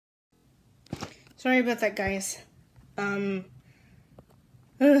Sorry about that, guys. I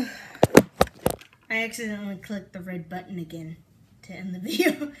accidentally clicked the red button again to end the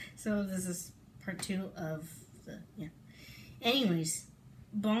video. So this is part 2 of the, Anyways,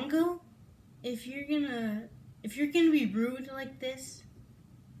 Bongo, if you're gonna be rude like this,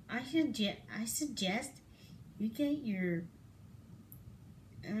 I suggest you get your,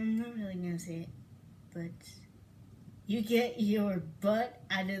 I'm not really gonna say it, but you get your butt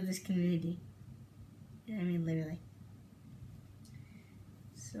out of this community. I mean, literally.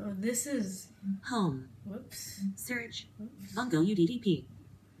 So this is home. Whoops. Search. Bongo UTTP.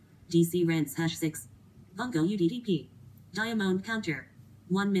 DC rants #6. Bongo UTTP. Diamond counter.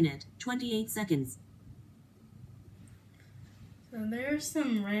 1 minute, 28 seconds. So there's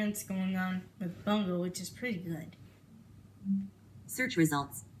some rants going on with Bongo, which is pretty good. Search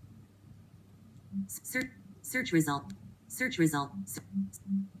results. Search result. Search result.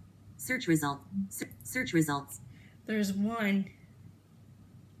 Search result. Search results. There's one.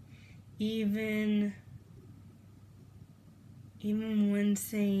 Even when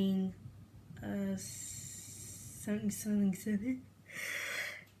saying something says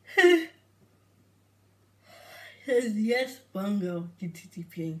yes, Bongo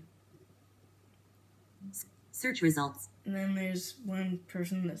UTTP. Search results. And then there's one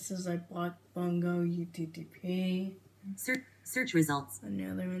person that says I blocked Bongo UTTP. Search results.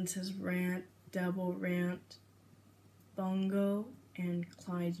 Another one says rant, double rant, Bongo and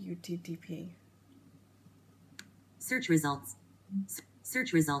Clyde UTTP. Search results.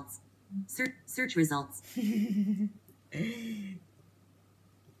 Search results. Search results.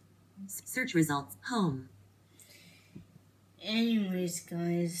 Search results. Home. Anyways,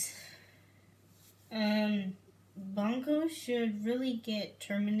 guys, Bongo should really get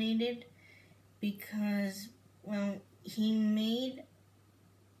terminated because, he made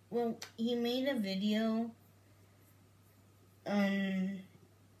a video.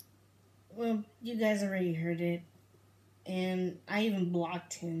 You guys already heard it, and I even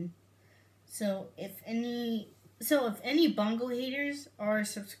blocked him. So if any Bongo haters are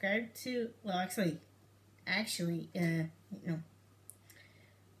subscribed to, I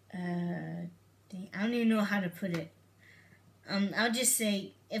don't even know how to put it. I'll just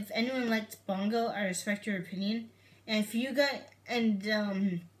say, if anyone likes Bongo, I respect your opinion. And if you got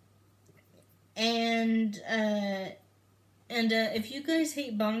if you guys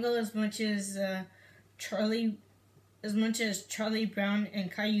hate Bongo as much as Charlie Brown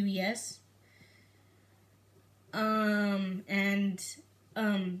and Caillou Yes, and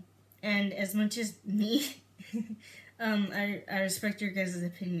as much as me, I respect your guys'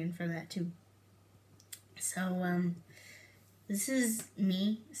 opinion for that too. So this is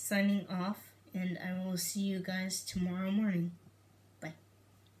me signing off, and I will see you guys tomorrow morning.